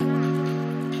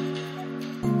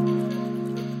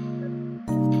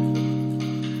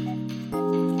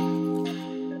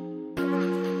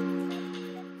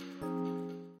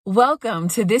Welcome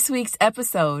to this week's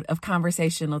episode of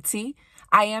Conversational Tea.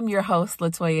 I am your host,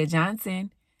 Latoya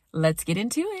Johnson. Let's get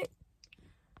into it.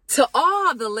 To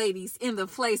all the ladies in the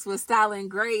place with style and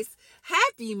grace,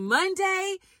 happy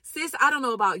Monday. Sis, I don't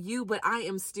know about you, but I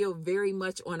am still very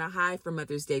much on a high for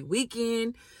Mother's Day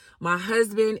weekend. My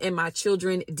husband and my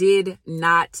children did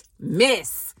not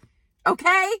miss.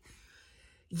 Okay?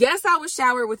 Yes, I was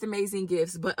showered with amazing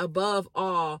gifts, but above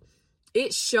all, they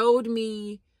showed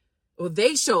me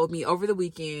over the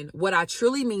weekend what I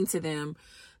truly mean to them.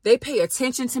 They pay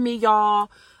attention to me, y'all.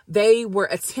 They were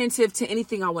attentive to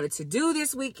anything I wanted to do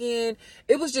this weekend.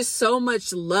 It was just so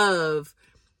much love.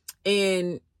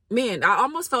 And man, I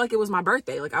almost felt like it was my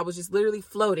birthday. Like I was just literally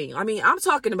floating. I mean, I'm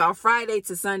talking about Friday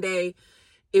to Sunday.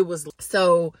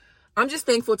 So I'm just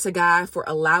thankful to God for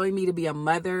allowing me to be a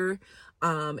mother.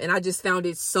 And I just found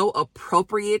it so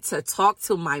appropriate to talk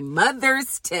to my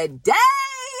mothers today.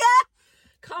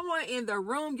 Come on in the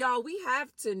room, y'all. We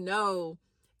have to know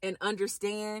and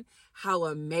understand how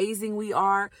amazing we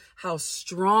are, how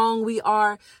strong we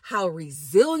are, how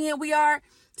resilient we are.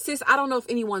 Sis, I don't know if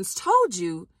anyone's told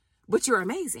you, but you're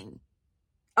amazing.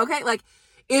 Okay? Like,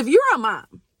 if you're a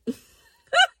mom,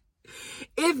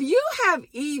 if you have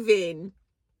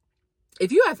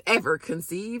ever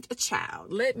conceived a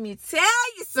child, let me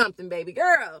tell you something, baby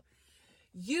girl.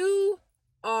 You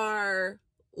are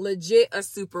legit a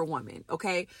superwoman,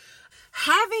 okay?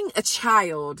 Having a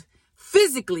child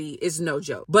physically is no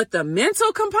joke, but the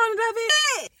mental component of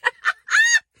it,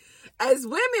 as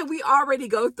women, we already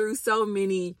go through so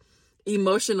many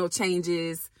emotional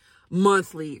changes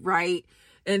monthly, right?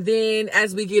 And then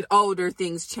as we get older,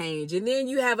 things change. And then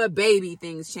you have a baby,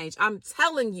 things change. I'm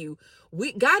telling you,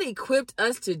 God equipped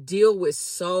us to deal with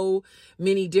so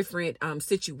many different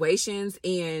situations.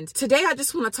 And today I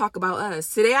just want to talk about us.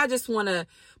 Today I just want to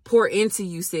pour into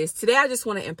you, sis. Today I just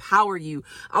want to empower you.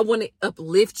 I want to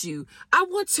uplift you. I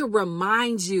want to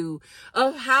remind you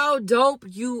of how dope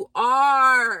you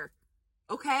are.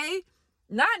 Okay?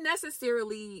 Not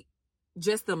necessarily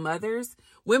just the mothers,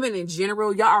 women in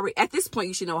general. Y'all already, at this point,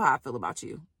 you should know how I feel about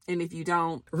you. And if you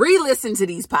don't, re-listen to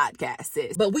these podcasts,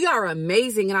 sis. But we are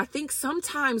amazing. And I think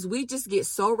sometimes we just get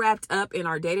so wrapped up in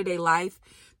our day-to-day life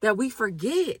that we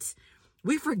forget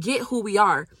who we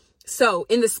are. So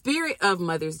in the spirit of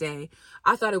Mother's Day,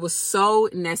 I thought it was so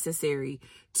necessary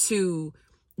to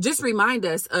just remind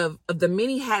us of the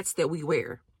many hats that we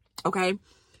wear. Okay.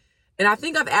 And I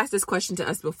think I've asked this question to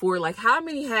us before, like how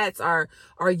many hats are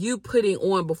you putting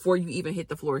on before you even hit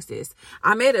the floor, sis?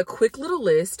 I made a quick little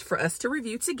list for us to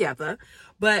review together,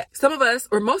 but some of us,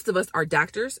 or most of us, are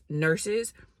doctors,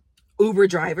 nurses, Uber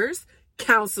drivers,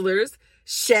 counselors,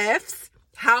 chefs,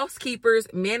 housekeepers,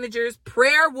 managers,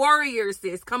 prayer warriors,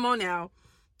 sis. Come on now.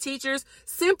 Teachers.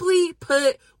 Simply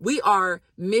put, we are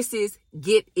Mrs.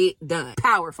 Get It Done.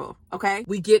 Powerful, okay?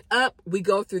 We get up, we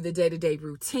go through the day-to-day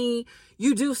routine.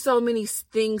 You do so many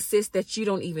things, sis, that you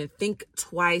don't even think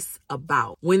twice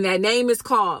about. When that name is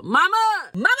called,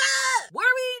 Mama, where are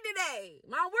we today?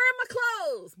 Where are my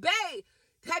clothes? Babe,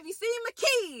 have you seen my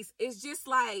keys? It's just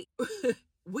like,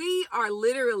 we are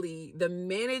literally the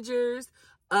managers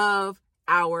of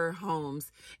our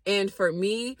homes. And for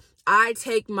me, I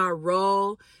take my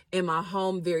role in my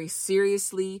home very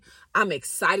seriously. I'm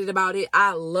excited about it.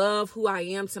 I love who I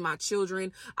am to my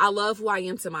children. I love who I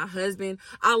am to my husband.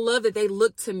 I love that they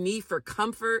look to me for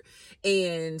comfort.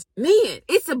 And man,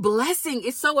 it's a blessing.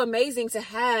 It's so amazing to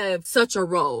have such a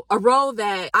role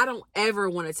that I don't ever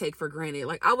want to take for granted.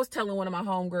 Like I was telling one of my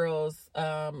homegirls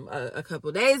a couple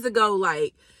of days ago,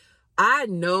 like, I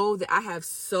know that I have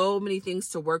so many things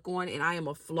to work on and I am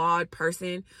a flawed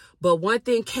person, but one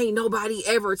thing can't nobody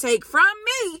ever take from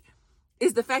me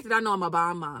is the fact that I know I'm a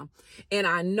bomb mom. And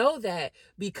I know that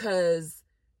because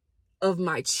of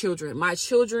my children. My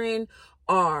children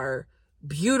are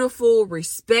beautiful,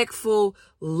 respectful,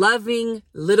 loving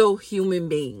little human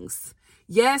beings.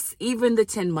 Yes, even the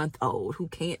 10-month-old who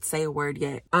can't say a word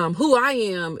yet. Who I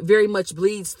am very much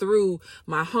bleeds through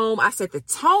my home. I set the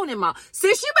tone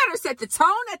sis, you better set the tone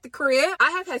at the crib.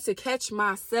 I have had to catch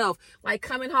myself, like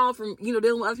coming home from,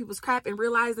 dealing with other people's crap and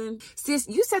realizing, sis,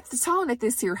 you set the tone at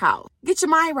this here house. Get your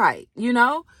mind right,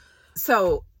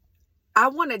 So I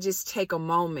want to just take a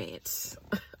moment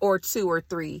or two or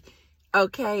three.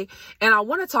 Okay. And I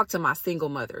want to talk to my single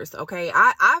mothers. Okay.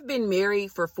 I've been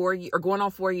married for 4 years or going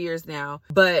on 4 years now,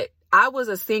 but I was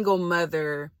a single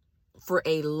mother for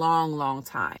a long, long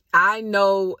time. I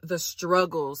know the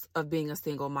struggles of being a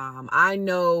single mom. I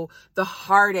know the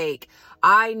heartache.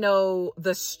 I know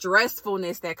the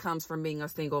stressfulness that comes from being a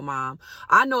single mom.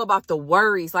 I know about the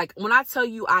worries. Like when I tell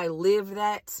you I live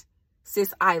that,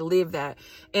 Sis, I live that.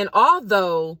 And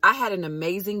although I had an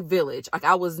amazing village, like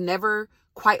I was never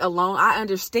quite alone, I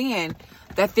understand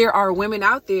that there are women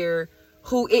out there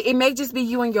who it may just be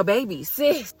you and your baby.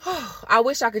 Sis, I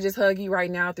wish I could just hug you right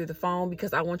now through the phone,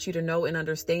 because I want you to know and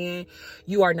understand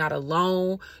you are not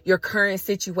alone. Your current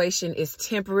situation is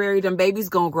temporary. Them babies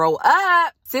gonna grow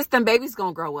up. Sis, them babies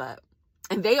gonna grow up.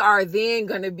 And they are then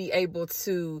gonna be able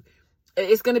to,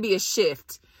 it's gonna be a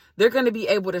shift. They're going to be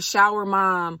able to shower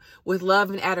mom with love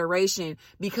and adoration,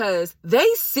 because they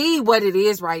see what it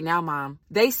is right now, mom.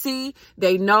 They see,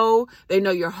 they know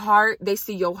your heart. They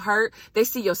see your hurt. They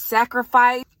see your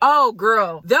sacrifice. Oh,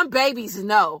 girl, them babies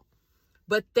know,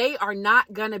 but they are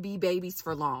not going to be babies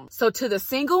for long. So to the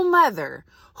single mother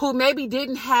who maybe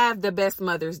didn't have the best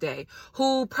Mother's Day,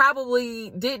 who probably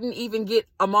didn't even get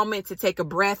a moment to take a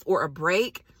breath or a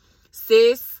break,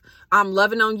 sis, I'm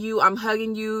loving on you. I'm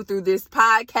hugging you through this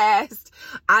podcast.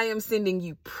 I am sending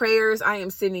you prayers. I am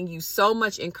sending you so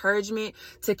much encouragement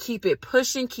to keep it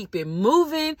pushing, keep it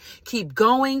moving, keep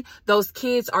going. Those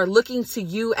kids are looking to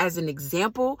you as an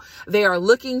example. They are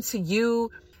looking to you.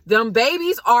 Them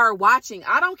babies are watching.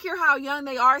 I don't care how young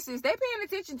they are, sis. They're paying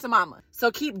attention to mama.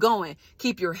 So keep going.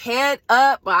 Keep your head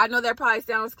up. Well, I know that probably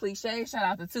sounds cliche. Shout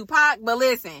out to Tupac. But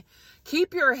listen,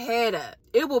 keep your head up.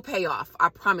 It will pay off. I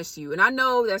promise you. And I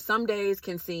know that some days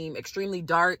can seem extremely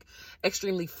dark,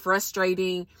 extremely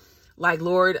frustrating. Like,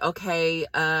 Lord, okay,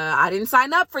 I didn't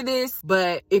sign up for this.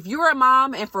 But if you're a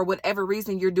mom and for whatever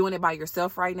reason you're doing it by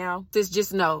yourself right now,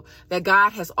 just know that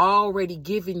God has already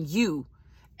given you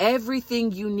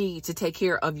everything you need to take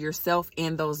care of yourself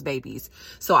and those babies.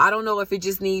 So I don't know if it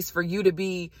just needs for you to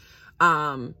be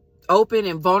open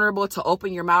and vulnerable, to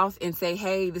open your mouth and say,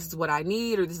 hey, this is what I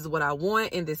need, or this is what I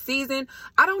want in this season.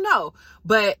 I don't know.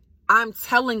 But I'm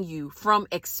telling you from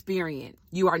experience,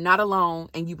 you are not alone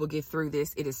and you will get through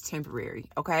this. It is temporary.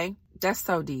 Okay. That's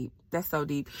so deep. That's so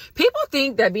deep. People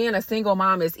think that being a single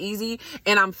mom is easy.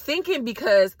 And I'm thinking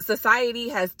because society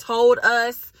has told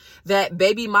us that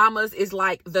baby mamas is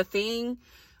like the thing.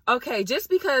 Okay, just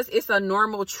because it's a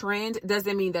normal trend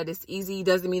doesn't mean that it's easy,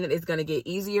 doesn't mean that it's going to get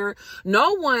easier.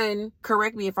 No one,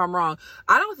 correct me if I'm wrong,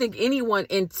 I don't think anyone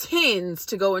intends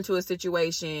to go into a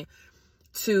situation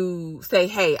to say,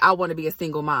 hey, I want to be a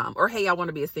single mom, or hey, I want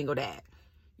to be a single dad.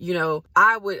 You know,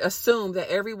 I would assume that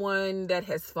everyone that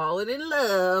has fallen in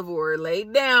love or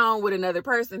laid down with another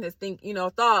person has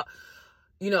thought,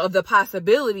 of the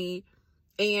possibility,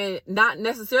 and not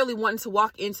necessarily wanting to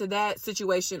walk into that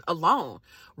situation alone.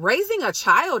 Raising a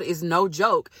child is no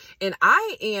joke. And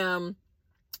I am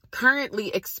currently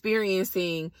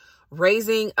experiencing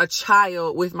raising a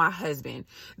child with my husband.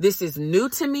 This is new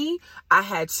to me. I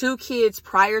had 2 kids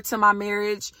prior to my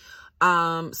marriage.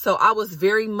 So I was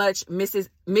very much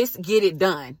Miss Get It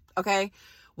Done. Okay.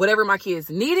 Whatever my kids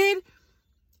needed,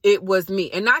 it was me.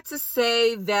 And not to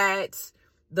say that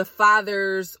the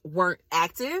fathers weren't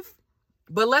active,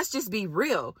 but let's just be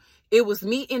real. It was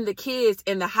me and the kids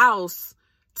in the house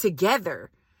together.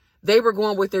 They were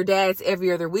going with their dads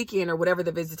every other weekend or whatever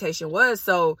the visitation was.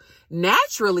 So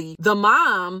naturally, the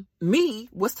mom, me,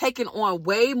 was taking on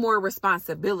way more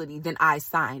responsibility than I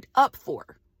signed up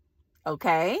for.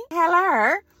 Okay.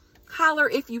 Holler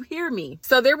if you hear me.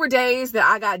 So there were days that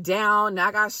I got down and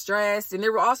I got stressed. And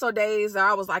there were also days that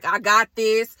I was like, I got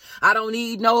this. I don't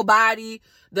need nobody.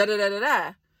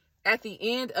 At the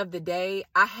end of the day,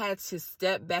 I had to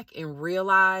step back and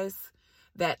realize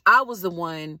that I was the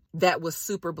one that was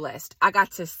super blessed. I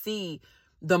got to see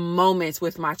the moments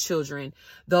with my children,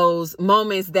 those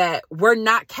moments that were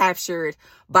not captured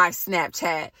by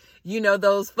Snapchat.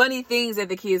 Those funny things that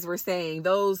the kids were saying,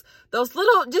 those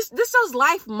little, just those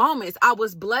life moments. I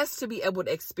was blessed to be able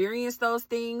to experience those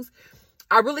things.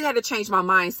 I really had to change my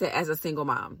mindset as a single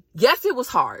mom. Yes, it was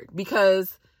hard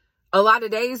because a lot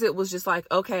of days it was just like,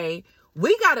 okay,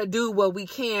 we got to do what we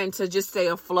can to just stay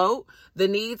afloat. The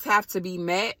needs have to be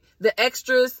met. The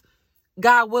extras,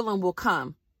 God willing, will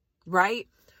come, right?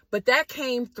 But that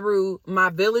came through my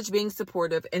village being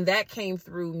supportive, and that came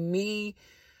through me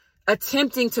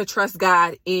attempting to trust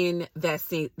God in that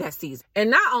season.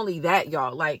 And not only that,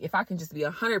 y'all, like, if I can just be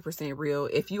 100% real,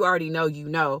 if you already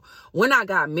know, when I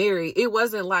got married, it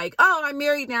wasn't like, oh, I'm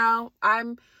married now.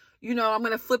 I'm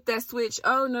going to flip that switch.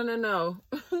 Oh, no.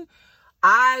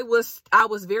 I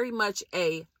was very much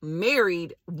a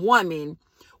married woman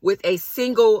with a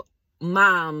single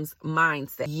mom's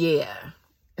mindset. Yeah.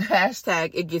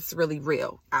 Hashtag it gets really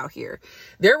real out here.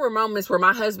 There were moments where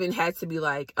my husband had to be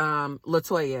like,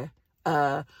 Latoya,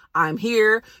 I'm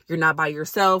here. You're not by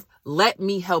yourself. Let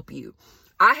me help you.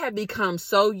 I had become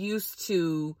so used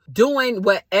to doing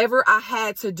whatever I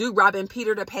had to do, robbing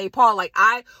Peter to pay Paul. Like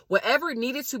whatever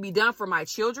needed to be done for my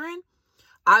children,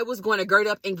 I was going to gird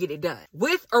up and get it done,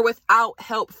 with or without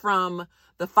help from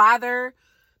the father,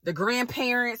 the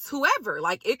grandparents, whoever.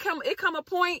 Like it come a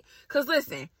point, because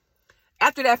listen,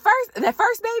 after that first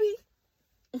baby,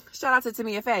 shout out to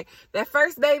Timmy and Faye. That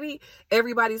first baby,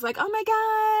 everybody's like, oh my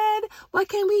God, what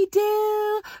can we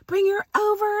do? Bring her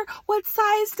over. What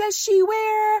size does she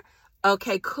wear?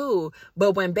 Okay, cool.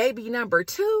 But when baby number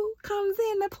 2 comes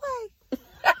into play,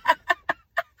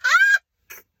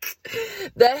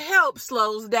 the help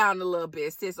slows down a little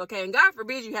bit, sis. Okay. And God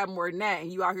forbid you have more than that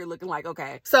and you out here looking like,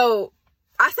 okay. So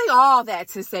I say all that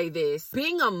to say this.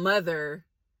 Being a mother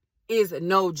is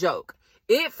no joke.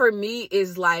 It for me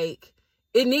is like,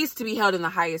 it needs to be held in the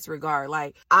highest regard.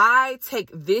 Like, I take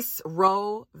this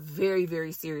role very,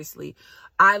 very seriously.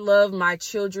 I love my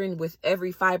children with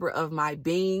every fiber of my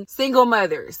being. Single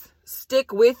mothers,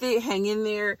 stick with it, hang in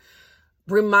there.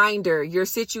 Reminder, your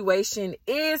situation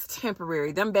is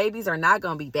temporary. Them babies are not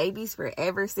going to be babies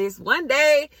forever, sis. One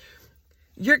day,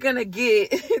 you're going to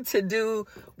get to do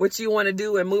what you want to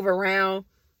do and move around.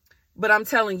 But I'm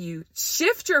telling you,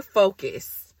 shift your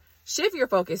focus. Shift your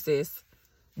focus, sis.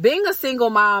 Being a single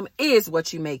mom is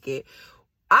what you make it.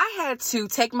 I had to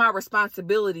take my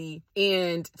responsibility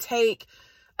and take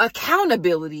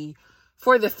accountability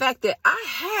for the fact that I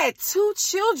had 2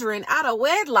 children out of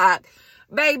wedlock.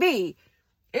 Baby,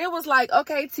 it was like,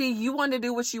 okay, T, you want to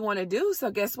do what you want to do.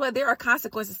 So guess what? There are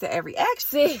consequences to every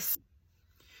action.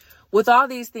 With all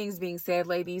these things being said,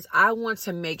 ladies, I want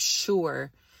to make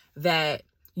sure that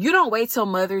you don't wait till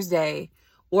Mother's Day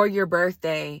or your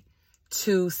birthday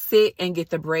to sit and get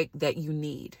the break that you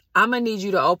need. I'm going to need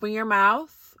you to open your mouth.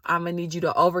 I'm going to need you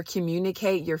to over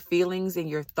communicate your feelings and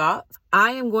your thoughts.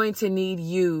 I am going to need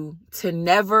you to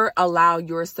never allow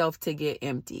yourself to get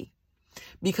empty.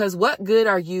 Because what good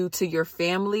are you to your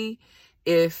family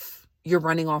if you're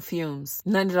running on fumes?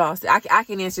 None at all. I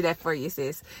can answer that for you,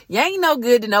 sis. You ain't no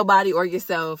good to nobody or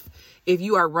yourself if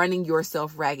you are running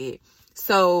yourself ragged.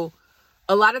 So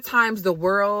a lot of times the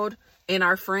world and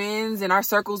our friends and our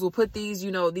circles will put these,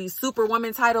 these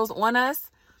superwoman titles on us.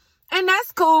 And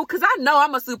that's cool, because I know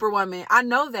I'm a superwoman. I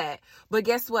know that. But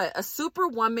guess what? A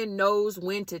superwoman knows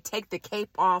when to take the cape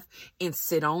off and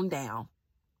sit on down.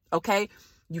 Okay?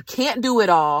 You can't do it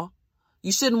all.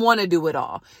 You shouldn't want to do it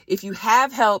all. If you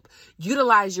have help,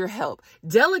 utilize your help.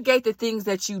 Delegate the things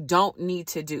that you don't need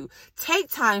to do. Take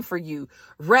time for you.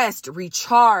 Rest,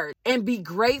 recharge, and be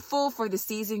grateful for the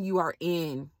season you are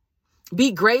in.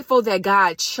 Be grateful that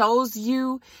God chose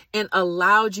you and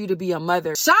allowed you to be a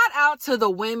mother. Shout out to the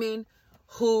women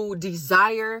who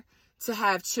desire to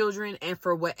have children and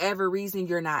for whatever reason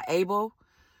you're not able.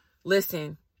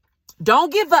 Listen,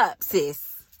 don't give up, sis.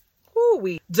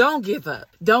 Don't give up.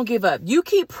 Don't give up. You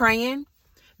keep praying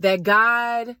that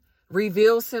God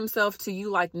reveals himself to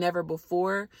you like never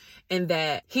before and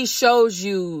that he shows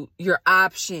you your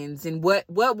options and what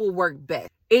will work best.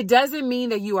 It doesn't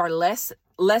mean that you are less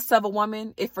of a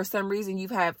woman if for some reason you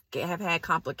have had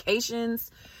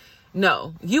complications.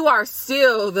 No, you are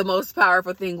still the most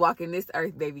powerful thing walking this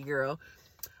earth, baby girl.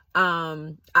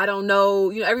 I don't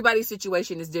know, everybody's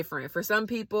situation is different. For some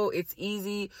people, it's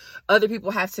easy. Other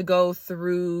people have to go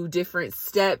through different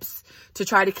steps to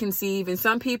try to conceive. And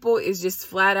some people, it's just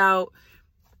flat out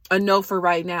a no for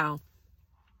right now.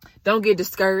 Don't get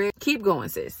discouraged. Keep going,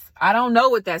 sis. I don't know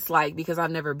what that's like because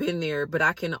I've never been there, but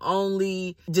I can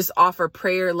only just offer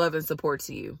prayer, love, and support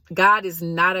to you. God is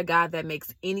not a God that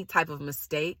makes any type of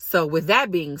mistake. So with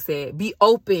that being said, be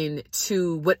open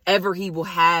to whatever he will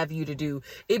have you to do.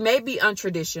 It may be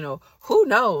untraditional. Who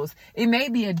knows? It may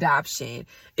be adoption.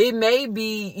 It may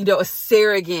be, a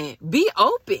surrogate. Be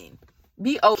open.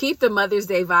 Be open. Keep the Mother's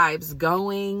Day vibes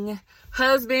going.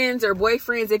 Husbands or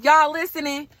boyfriends, if y'all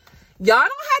listening, y'all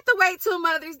don't have to wait till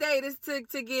Mother's Day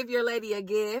to give your lady a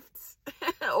gift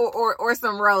or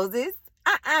some roses.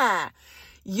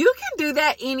 You can do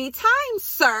that anytime,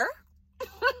 sir.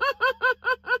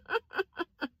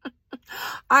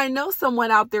 I know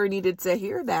someone out there needed to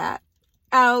hear that.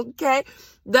 Okay.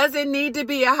 Doesn't need to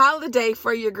be a holiday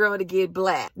for your girl to get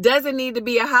black. Doesn't need to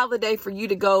be a holiday for you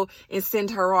to go and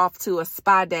send her off to a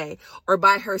spa day or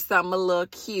buy her something a little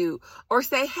cute or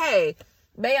say, hey,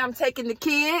 babe, I'm taking the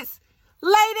kids.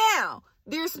 Lay down.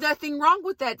 There's nothing wrong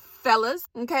with that, fellas.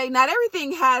 Okay. Not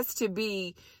everything has to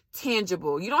be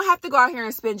tangible. You don't have to go out here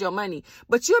and spend your money,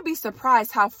 but you'll be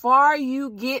surprised how far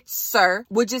you get, sir,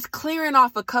 with just clearing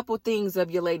off a couple things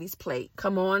of your lady's plate.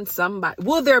 Come on, somebody.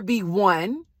 Will there be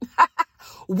one?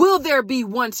 Will there be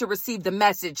one to receive the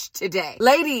message today?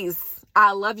 Ladies,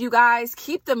 I love you guys.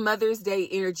 Keep the Mother's Day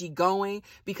energy going,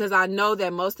 because I know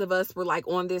that most of us were like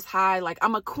on this high. Like,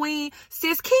 I'm a queen.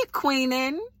 Sis, keep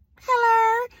queening.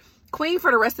 Hello. Queen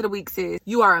for the rest of the week, sis.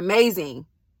 You are amazing.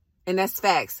 And that's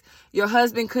facts. Your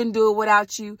husband couldn't do it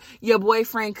without you. Your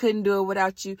boyfriend couldn't do it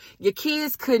without you. Your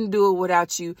kids couldn't do it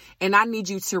without you. And I need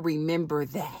you to remember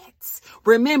that.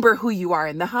 Remember who you are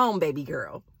in the home, baby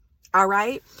girl. All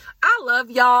right? I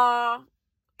love y'all.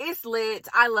 It's lit.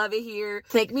 I love it here.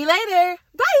 Take me later.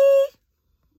 Bye.